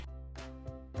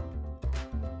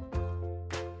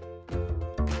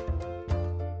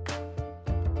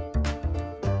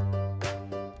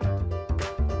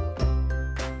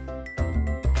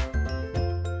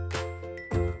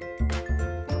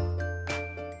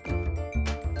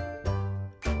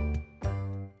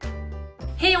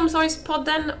Hej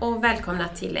Omsorgspodden och välkomna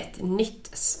till ett nytt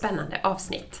spännande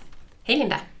avsnitt. Hej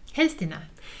Linda. Hej Stina.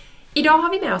 Idag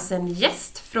har vi med oss en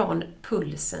gäst från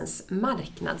Pulsens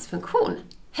marknadsfunktion.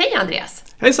 Hej Andreas.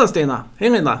 Hejsan Stina. Hej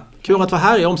Linda. Kul att vara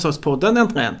här i Omsorgspodden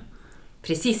äntligen.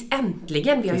 Precis,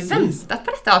 äntligen. Vi har ju väntat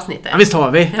på detta avsnittet. Ja, visst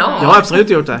har vi. Ja. Jag har absolut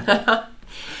gjort det.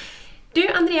 Du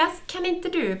Andreas, kan inte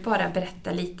du bara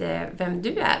berätta lite vem du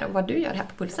är och vad du gör här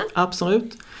på Pulsen?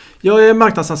 Absolut. Jag är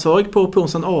marknadsansvarig på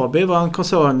Pulsen AB, var en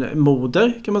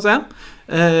koncernmoder kan man säga.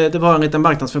 Det var en liten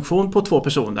marknadsfunktion på 2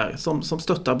 personer som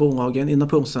stöttar bolagen inom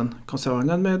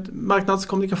Pulsen-koncernen med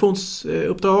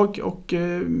marknadskommunikationsuppdrag och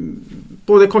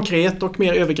både konkret och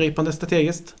mer övergripande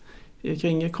strategiskt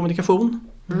kring kommunikation.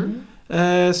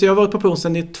 Så jag har varit på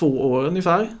Pulsen i 2 år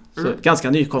ungefär. Så ganska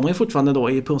nykomling fortfarande då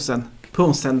i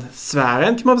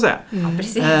Pulsen-sfären kan man väl säga. Ja,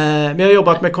 precis. Men jag har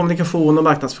jobbat med kommunikation och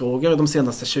marknadsfrågor de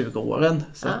senaste 20 åren.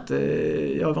 Så att,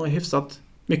 jag har varit hyfsat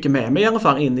mycket med mig i alla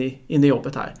fall in i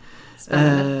jobbet här.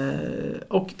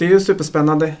 Och det är ju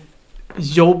superspännande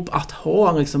jobb att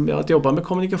ha. Liksom, att jobba med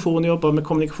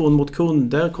kommunikation mot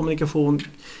kunder, kommunikation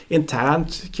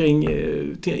internt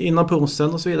inom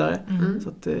Pulsen och så vidare. Så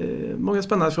att, många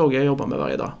spännande frågor jag jobbar med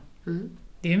varje dag.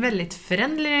 Det är ju en väldigt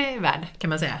föränderlig värld kan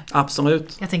man säga.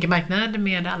 Absolut. Jag tänker marknad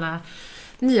med alla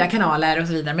nya kanaler och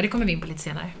så vidare, men det kommer vi in på lite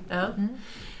senare. Ja.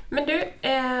 Men du,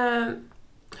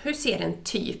 hur ser en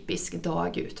typisk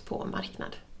dag ut på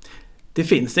marknad? Det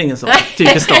finns ingen sån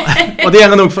typisk dag. Och det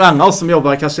gäller nog för alla oss som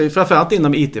jobbar kanske framförallt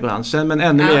inom IT-branschen, men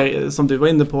ännu mer som du var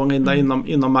inne på Linda,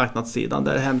 inom marknadssidan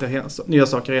där det händer nya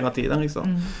saker hela tiden.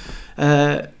 Liksom.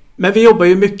 Men vi jobbar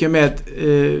ju mycket med,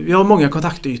 vi har många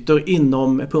kontaktytor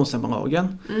inom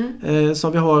Pulsenbolagen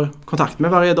som vi har kontakt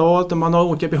med varje dag, där man har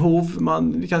olika behov.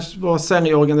 Det kanske var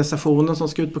säljorganisationen som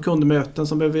ska ut på kundmöten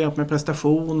som behöver hjälp med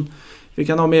prestation. Vi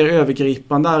kan ha mer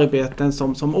övergripande arbeten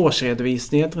som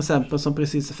årsredovisningen till exempel som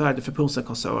precis är färdig för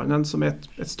Pulsen-koncernen som är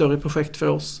ett större projekt för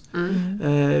oss.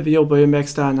 Vi jobbar ju med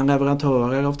externa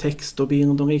leverantörer av text och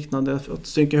bild och liknande för att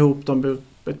synka ihop dem ur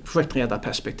ett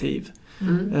projektledarperspektiv.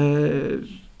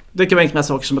 Det kan vara enkla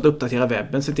saker som att uppdatera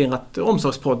webben, se till att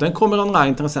Omsorgspodden kommer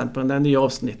online till exempel när nya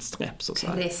avsnitt släpps och så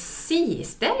här.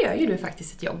 Precis, där gör ju du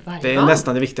faktiskt ett jobb varje dag. Det är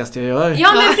nästan det viktigaste jag gör. Ja,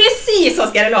 men precis så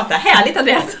ska det låta. Härligt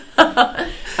Andreas.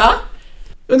 Ja.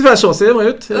 Ungefär så ser det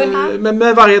ut. Men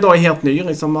med varje dag är helt ny.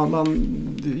 Liksom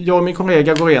jag och min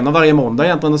kollega går igenom varje måndag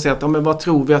egentligen och säger att men vad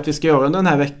tror vi att vi ska göra under den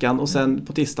här veckan och sen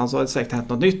på tisdagen så har det säkert hänt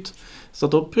något nytt. Så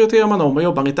då prioriterar man om och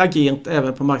jobbar lite agilt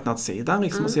även på marknadssidan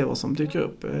liksom, och ser vad som dyker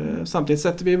upp. Samtidigt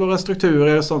sätter vi våra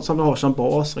strukturer som vi har som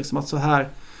bas. Liksom, att så här,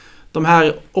 de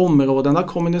här områdena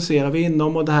kommunicerar vi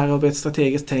inom och det här har vi ett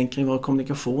strategiskt tänk kring vår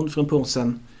kommunikation från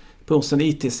Pulsen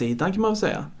IT-sidan kan man väl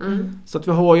säga. Så att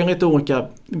vi har ju lite olika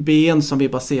ben som vi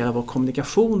baserar vår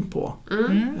kommunikation på.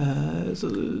 Så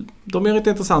de är lite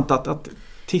intressanta att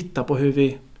titta på hur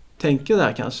vi tänker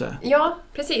där kanske. Ja,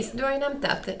 precis. Du har ju nämnt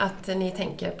att ni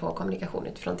tänker på kommunikation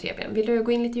utifrån 3 ben. Vill du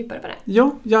gå in lite djupare på det?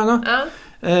 Ja, gärna.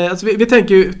 Alltså vi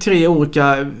tänker ju 3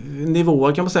 olika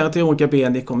nivåer kan man säga, 3 olika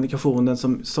ben i kommunikationen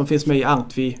som finns med i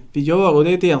allt vi gör. Och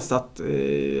det är dels att,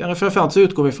 framförallt så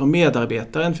utgår vi från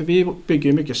medarbetaren för vi bygger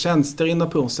ju mycket tjänster inom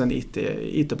Pulsen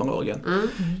IT-bolagen.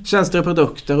 Tjänster och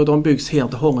produkter och de byggs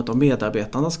helt och hållet av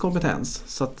medarbetarnas kompetens.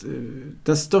 Så att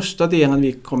den största delen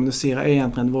vi kommunicerar är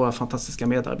egentligen våra fantastiska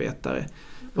medarbetare.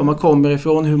 Var man kommer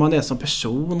ifrån, hur man är som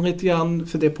person lite grann,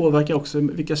 för det påverkar också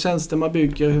vilka tjänster man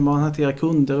bygger, hur man hanterar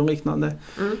kunder och liknande.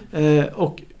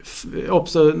 Och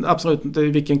också, absolut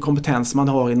vilken kompetens man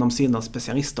har inom sina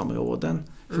specialistområden.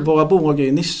 För våra bolag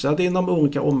är nischade inom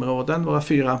olika områden, våra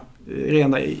 4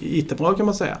 rena IT-bolag kan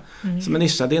man säga. Som är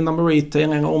nischade inom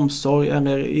retail, eller omsorg,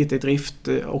 eller IT-drift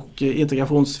och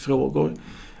integrationsfrågor.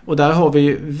 Och där har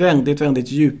vi väldigt,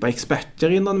 väldigt djupa experter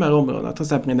inom de här områdena. Till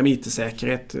exempel inom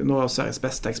IT-säkerhet, några av Sveriges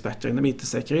bästa experter inom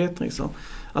IT-säkerhet. Liksom.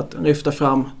 Att lyfta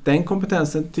fram den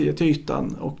kompetensen till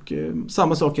ytan. Och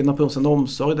samma sak inom Pulsen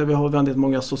omsorg där vi har väldigt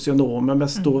många socionomer med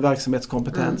stor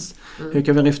verksamhetskompetens. Hur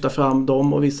kan vi lyfta fram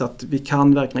dem och visa att vi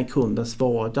kan verkligen kundens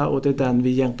vardag och det är den vi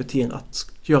hjälper till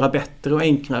att göra bättre och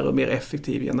enklare och mer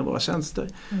effektiv genom våra tjänster.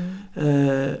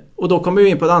 Och då kommer vi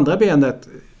in på det andra benet.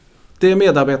 Det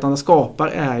medarbetarna skapar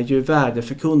är ju värde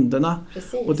för kunderna.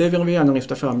 Precis. Och det vill vi gärna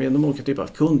lyfta fram genom olika typer av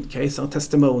kundcase och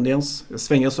testimonials. Jag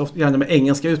svänger så gärna med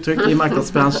engelska uttryck i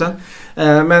marknadsbranschen.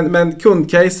 Men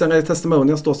kundcase eller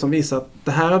testimonials då som visar att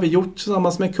det här har vi gjort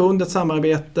tillsammans med kund, ett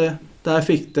samarbete. Där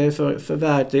fick det för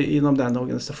värde inom den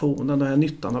organisationen och den här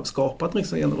nyttan har skapat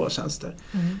liksom, genom våra tjänster.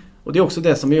 Och det är också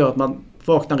det som gör att man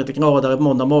vaknar lite gladare på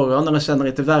måndag morgon när man känner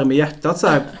lite värme i hjärtat så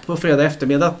här på fredag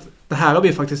eftermiddag. Det här har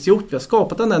vi faktiskt gjort. Vi har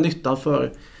skapat den här nyttan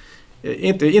för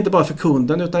Inte bara för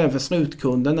kunden utan även för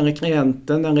slutkunden, eller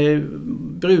klienten, eller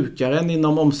brukaren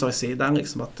inom omsorgssidan.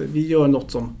 Liksom, att vi gör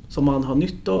något som man har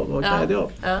nytta av och glädje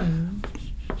av. Ja.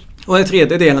 Och den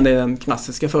tredje delen är den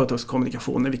klassiska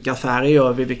företagskommunikationen. Vilka affärer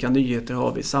gör vi, vilka nyheter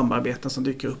har vi, samarbeten som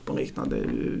dyker upp och liknande.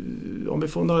 Om vi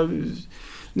får några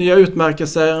nya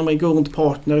utmärkelser med god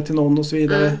partner till någon och så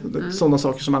vidare. Sådana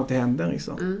saker som alltid händer.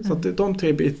 Liksom. Så att det är de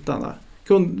 3 bitarna.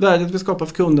 Värdet vi skapar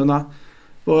för kunderna,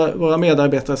 våra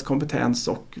medarbetares kompetens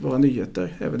och våra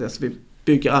nyheter. Även det som vi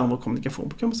bygger arm och kommunikation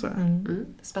på, kan man säga.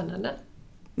 Spännande.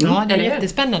 Ja, det är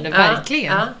jättespännande,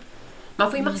 verkligen. Ja. Man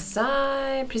får ju massa,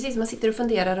 precis, man sitter och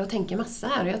funderar och tänker massa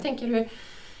här. Och jag tänker hur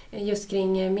just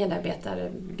kring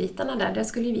medarbetarbitarna där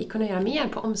skulle vi kunna göra mer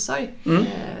på omsorg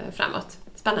framåt.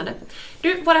 Spännande.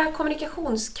 Du, våra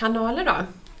kommunikationskanaler då?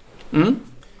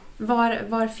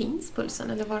 Var finns Pulsen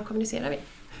eller var kommunicerar vi?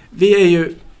 Vi är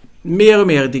ju mer och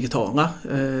mer digitala.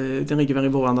 Den ligger väl i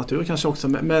vår natur kanske också.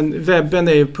 Men webben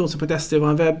är ju Pulsen.se,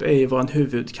 vår webb är ju vår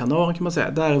huvudkanal kan man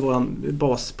säga. Där är vår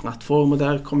basplattform och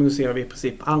där kommunicerar vi i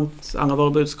princip alla våra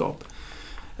budskap.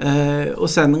 Och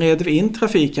sen reder vi in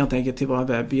trafik helt enkelt till vår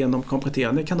webb genom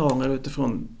kompletterande kanaler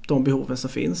utifrån de behoven som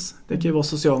finns. Det kan ju vara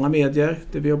sociala medier,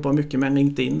 där vi jobbar mycket med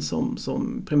LinkedIn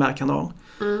som primärkanal.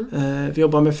 Vi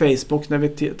jobbar med Facebook när vi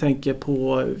tänker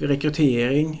på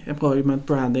rekrytering, employment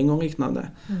branding och liknande.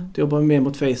 Då jobbar vi mer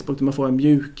mot Facebook där man får en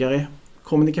mjukare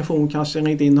kommunikation kanske.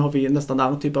 LinkedIn har vi nästan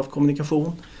annan typ av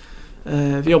kommunikation.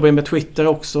 Vi jobbar med Twitter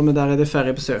också, men där är det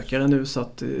färre besökare nu så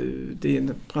att det är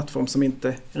en plattform som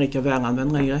inte är lika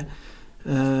välanvänd längre.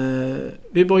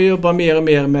 Vi börjar jobba mer och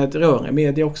mer med rörlig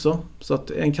media också. Så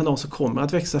att en kanal som kommer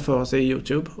att växa för oss är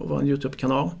YouTube och vår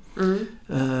YouTube-kanal.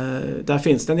 Där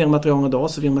finns det en del material idag,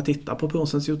 så vill man titta på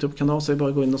Pulsens YouTube-kanal så är det bara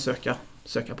att gå in och söka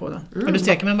på den. Och då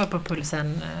söker man bara på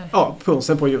Pulsen? Ja,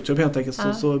 Pulsen på YouTube helt enkelt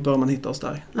så bör man hitta oss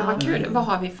där. Men vad kul, vad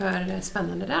har vi för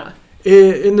spännande där då?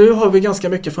 Nu har vi ganska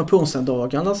mycket från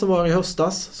Pulsen-dagarna som var i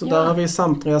höstas. Så där har vi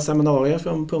samtliga seminarier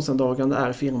från Pulsen-dagarna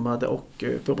är filmade och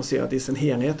publicerade i sin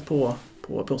helhet på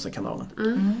Pulsen-kanalen.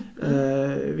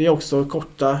 Vi har också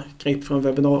korta klipp från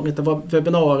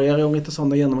webbinarier och lite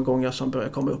sådana genomgångar som börjar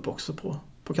komma upp också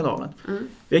på kanalen.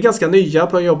 Vi är ganska nya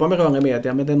på att jobba med rörlig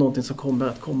media, men det är någonting som kommer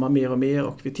att komma mer och mer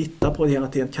och vi tittar på det hela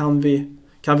tiden.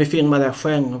 Kan vi filma det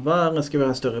själva eller ska vi ha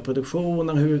en större produktion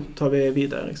eller hur tar vi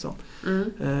vidare liksom?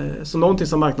 Så någonting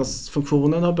som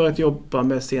marknadsfunktionen har börjat jobba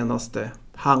med senaste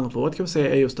halvåret kan vi säga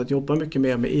är just att jobba mycket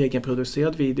mer med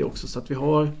egenproducerad video också så att vi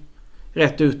har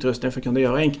rätt utrustning för att kunna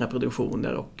göra enkla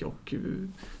produktioner och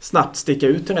snabbt sticka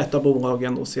ut till rätt av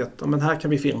bolagen och se att men här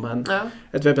kan vi filma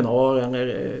ett webbinar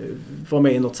eller vara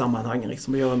med i något sammanhang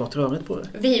liksom, och göra något rörligt på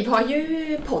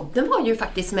det. Podden var ju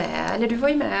faktiskt med, eller du var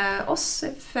ju med oss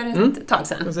för ett tag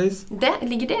sedan. Precis.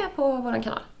 Ligger det på vår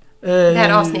kanal? Det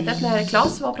här avsnittet när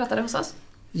Claes var och pratade hos oss?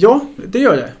 Ja, det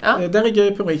gör det. Ja. Den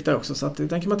ligger i publik där också så att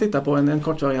den kan man titta på en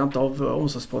kort variant av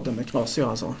Omsorgspodden med Claes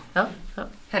Göransson. Ja,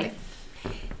 härligt.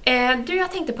 Du,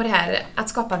 jag tänkte på det här att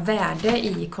skapa värde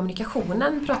i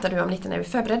kommunikationen pratade du om lite när vi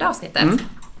förberedde avsnittet.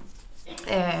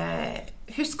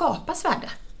 Hur skapas värde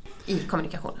i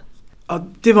kommunikationen? Ja,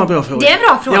 det var en bra fråga. Det är en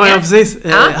bra fråga. Ja, precis.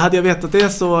 Hade jag vetat det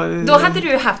så... Då hade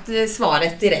du haft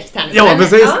svaret direkt här nu. Ja,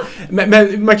 precis. Ja.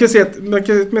 Men man kan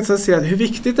se att hur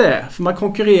viktigt det är. För man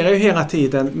konkurrerar ju hela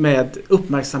tiden med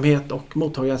uppmärksamhet och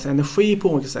mottagarens energi på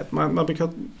olika sätt. Man brukar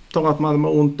tala att man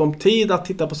har ont om tid att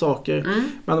titta på saker.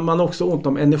 Men man har också ont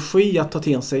om energi att ta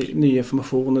till sig ny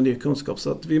information och ny kunskap.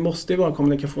 Så att vi måste i vår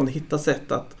kommunikation hitta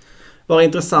sätt att vara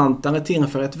intressant eller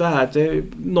tillföra ett värde,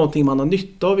 någonting man har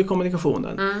nytta av i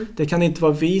kommunikationen. Det kan inte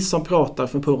vara vi som pratar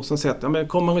från Pulsen och säger att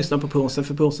kom och lyssna på Pulsen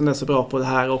för Pulsen är så bra på det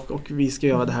här och vi ska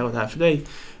göra det här och det här för dig.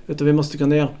 Utan vi måste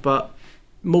kunna hjälpa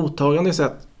mottagaren i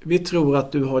sätt. Vi tror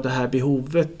att du har det här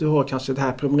behovet, du har kanske det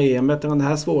här problemet eller den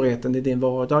här svårigheten i din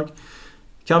vardag.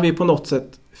 Kan vi på något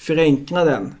sätt förenkla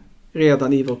den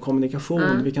redan i vår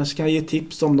kommunikation? Vi kanske kan ge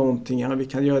tips om någonting eller vi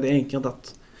kan göra det enkelt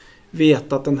att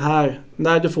veta att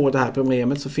när du får det här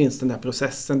problemet så finns den här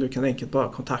processen. Du kan enkelt bara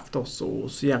kontakta oss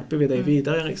och så hjälper vi dig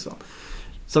vidare. Liksom.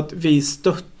 Så att vi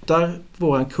stöttar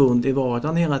våran kund i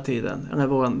vardagen hela tiden. Eller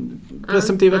våran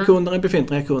presumtiva kund eller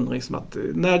befintliga kund. Liksom, att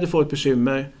när du får ett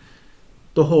bekymmer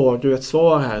då har du ett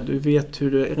svar här. Du vet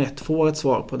hur du rätt får ett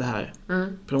svar på det här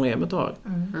problemet du har.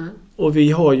 Och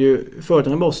vi har ju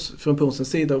fördelen med oss från Pulsens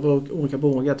sida och våra olika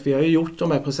bolag att vi har ju gjort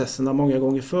de här processerna många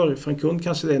gånger förr. För en kund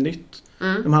kanske det är nytt.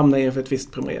 De hamnar inför ett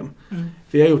visst problem.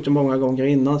 Vi har gjort det många gånger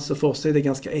innan så för oss är det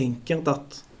ganska enkelt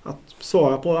att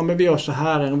svara på men vi gör så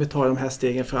här eller vi tar de här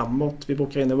stegen framåt. Vi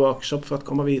bokar in en workshop för att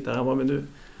komma vidare vad vi nu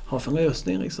har för en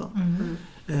lösning. Liksom.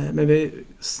 Men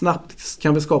snabbt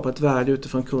kan vi skapa ett värde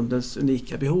utifrån kundens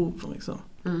unika behov. Liksom.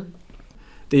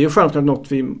 det är ju självklart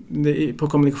något vi på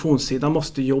kommunikationssidan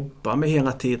måste jobba med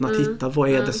hela tiden. Att hitta vad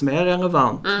är det som är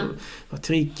relevant. Vad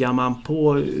triggar man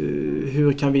på?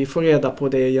 Hur kan vi få reda på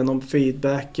det genom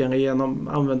feedback eller genom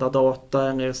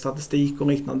användardata eller statistik och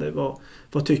liknande.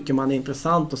 Vad tycker man är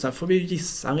intressant? Och sen får vi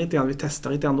gissa lite grann. Vi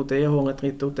testar lite grann åt det hållet,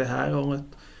 lite åt det här hållet.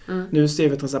 Nu ser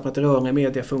vi till exempel att rörlig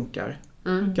media funkar.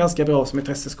 Ganska bra som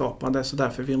intresseskapande, så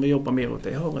därför vill vi jobba mer åt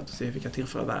det hållet och se hur vi kan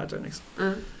tillföra världen. Liksom.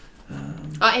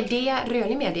 Ja, är det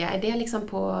rörlig media? Är det liksom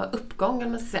på uppgång,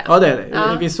 eller man ska säga? Ja, det är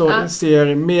det. Vi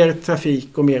ser mer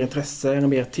trafik och mer intresse eller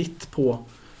mer titt på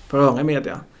rörlig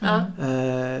media.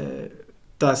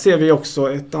 Där ser vi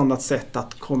också ett annat sätt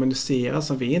att kommunicera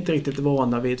som vi inte riktigt är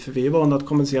vana vid, för vi är vana att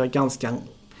kommunicera ganska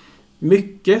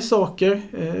mycket saker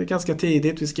ganska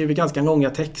tidigt. Vi skriver ganska långa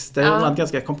texter,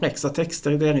 ganska komplexa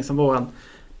texter. Det är liksom vår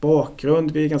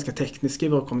bakgrund. Vi är ganska tekniska i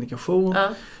vår kommunikation.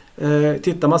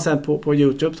 Tittar man sen på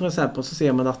YouTube till exempel, så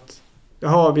ser man att vi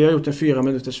har gjort en 4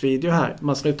 minuters video här.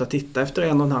 Man slutar titta efter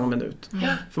 1,5 minut.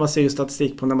 För man ser ju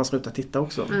statistik på när man slutar titta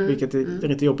också. Vilket är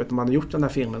lite jobbigt om man har gjort den här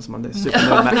filmen som man är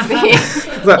supernöjd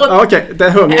med. Okej, det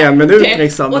hör i 1 minut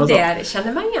liksom. Och där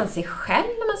känner man igen sig själv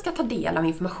när man ska ta del av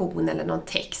information eller någon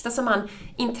text. Alltså man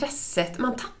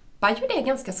tappar ju det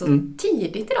ganska så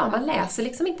tidigt idag. Man läser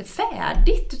liksom inte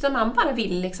färdigt, utan man bara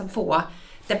vill liksom få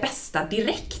det bästa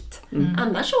direkt.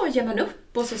 Annars så ger man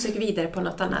upp och så söker vidare på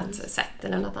något annat sätt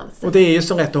eller något annat sätt. Och det är ju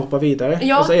så lätt att hoppa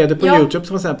vidare. Alltså är det på YouTube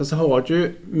till exempel, så har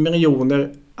du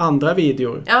miljoner andra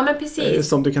videor men precis.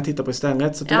 Som du kan titta på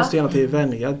istället. Så du måste gärna till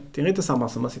välja. Det är inte samma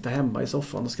som att sitta hemma i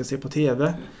soffan och ska se på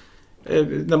TV.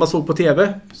 När man såg på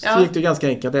TV så gick det ganska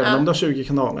enkelt, även om du har 20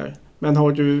 kanaler. Men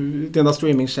har du dina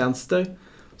streamingtjänster,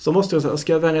 så måste jag säga,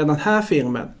 ska jag välja den här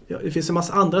filmen? Det finns en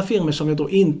massa andra filmer som jag då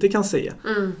inte kan se.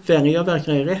 Väljer jag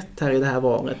verkligen rätt här i det här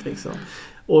valet liksom?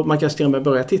 Och man kanske till och med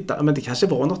börjar titta, men det kanske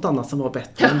var något annat som var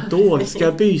bättre än då. Ska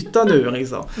jag byta nu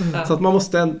liksom? Så att man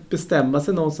måste bestämma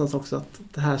sig någonstans också att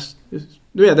det här,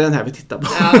 nu är det den här vi tittar på.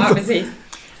 Ja, precis.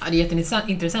 Ja, det är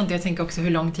jätteintressant. Jag tänker också hur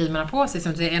lång tid man har på sig.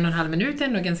 Som 1,5 minut är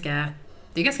ändå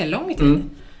det är ganska lång tid.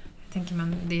 Tänker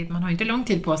man har inte lång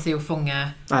tid på sig att fånga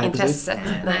intresset.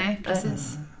 Nej,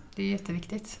 precis. Det är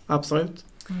jätteviktigt. Absolut.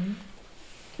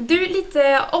 Du,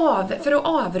 för att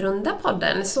avrunda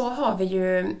podden så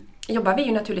jobbar vi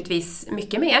ju naturligtvis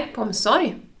mycket mer på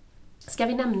omsorg. Ska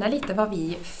vi nämna lite vad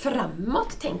vi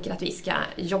framåt tänker att vi ska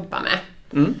jobba med?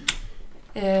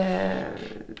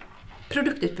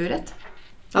 Produktutbudet.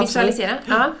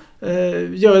 Visualisera.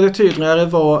 Göra det tydligare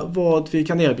vad vi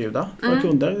kan erbjuda våra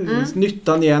kunder.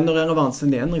 Nyttan igen och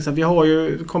relevansen igen. Vi har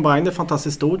ju Combine är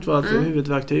fantastiskt stort, vårt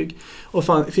huvudverktyg. Och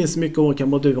det finns mycket olika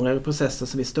moduler och processer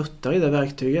som vi stöttar i det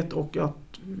verktyget. Och att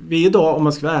vi idag, om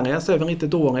man ska vara ärliga, så är vi inte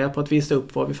dåliga på att visa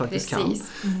upp vad vi faktiskt kan.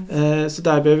 Så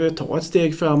där behöver vi ta ett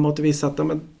steg framåt och visa att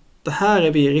det här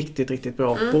är vi riktigt, riktigt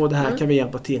bra på. Det här kan vi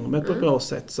hjälpa till med på ett bra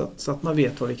sätt så att man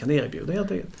vet vad vi kan erbjuda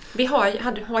helt enkelt. Vi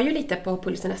har ju lite på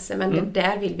Pulsen SE, men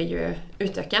där vill vi ju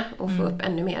utöka och få upp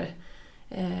ännu mer.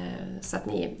 Så att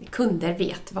ni kunder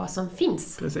vet vad som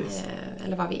finns. Precis.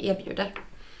 Eller vad vi erbjuder.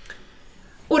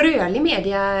 Och rörlig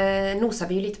media nosar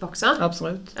vi ju lite på också.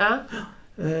 Absolut. Ja.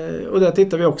 Och där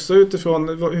tittar vi också utifrån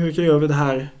hur gör vi det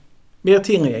här mer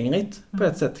tillgängligt på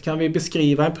ett sätt. Kan vi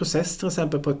beskriva en process till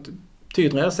exempel på ett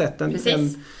tydligare sätt än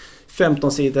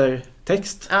 15 sidor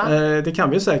text. Det kan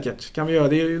vi ju säkert. Kan vi göra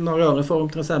det i någon rörlig form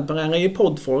till exempel, eller i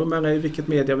poddform, eller i vilket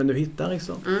media vi nu hittar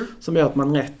liksom. Som gör att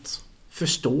man rätt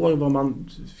förstår vad man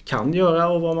kan göra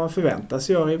och vad man förväntas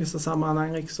göra i vissa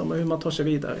sammanhang liksom, och hur man tar sig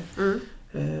vidare.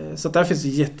 Så där finns det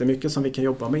jättemycket som vi kan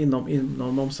jobba med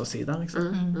inom omsorgssidan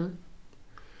liksom.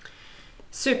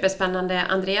 Superspännande,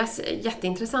 Andreas.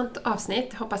 Jätteintressant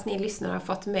avsnitt. Hoppas ni lyssnare har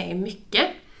fått med mycket.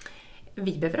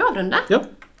 Vi behöver avrunda. Ja.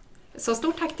 Så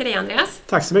stort tack till dig, Andreas.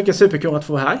 Tack så mycket, superkul att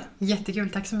få vara här. Jättekul,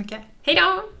 tack så mycket. Hej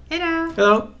då! Hej då!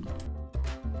 Ja.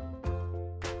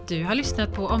 Du har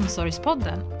lyssnat på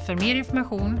Omsorgspodden. För mer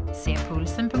information se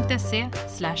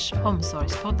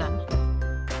pulsen.se/omsorgspodden.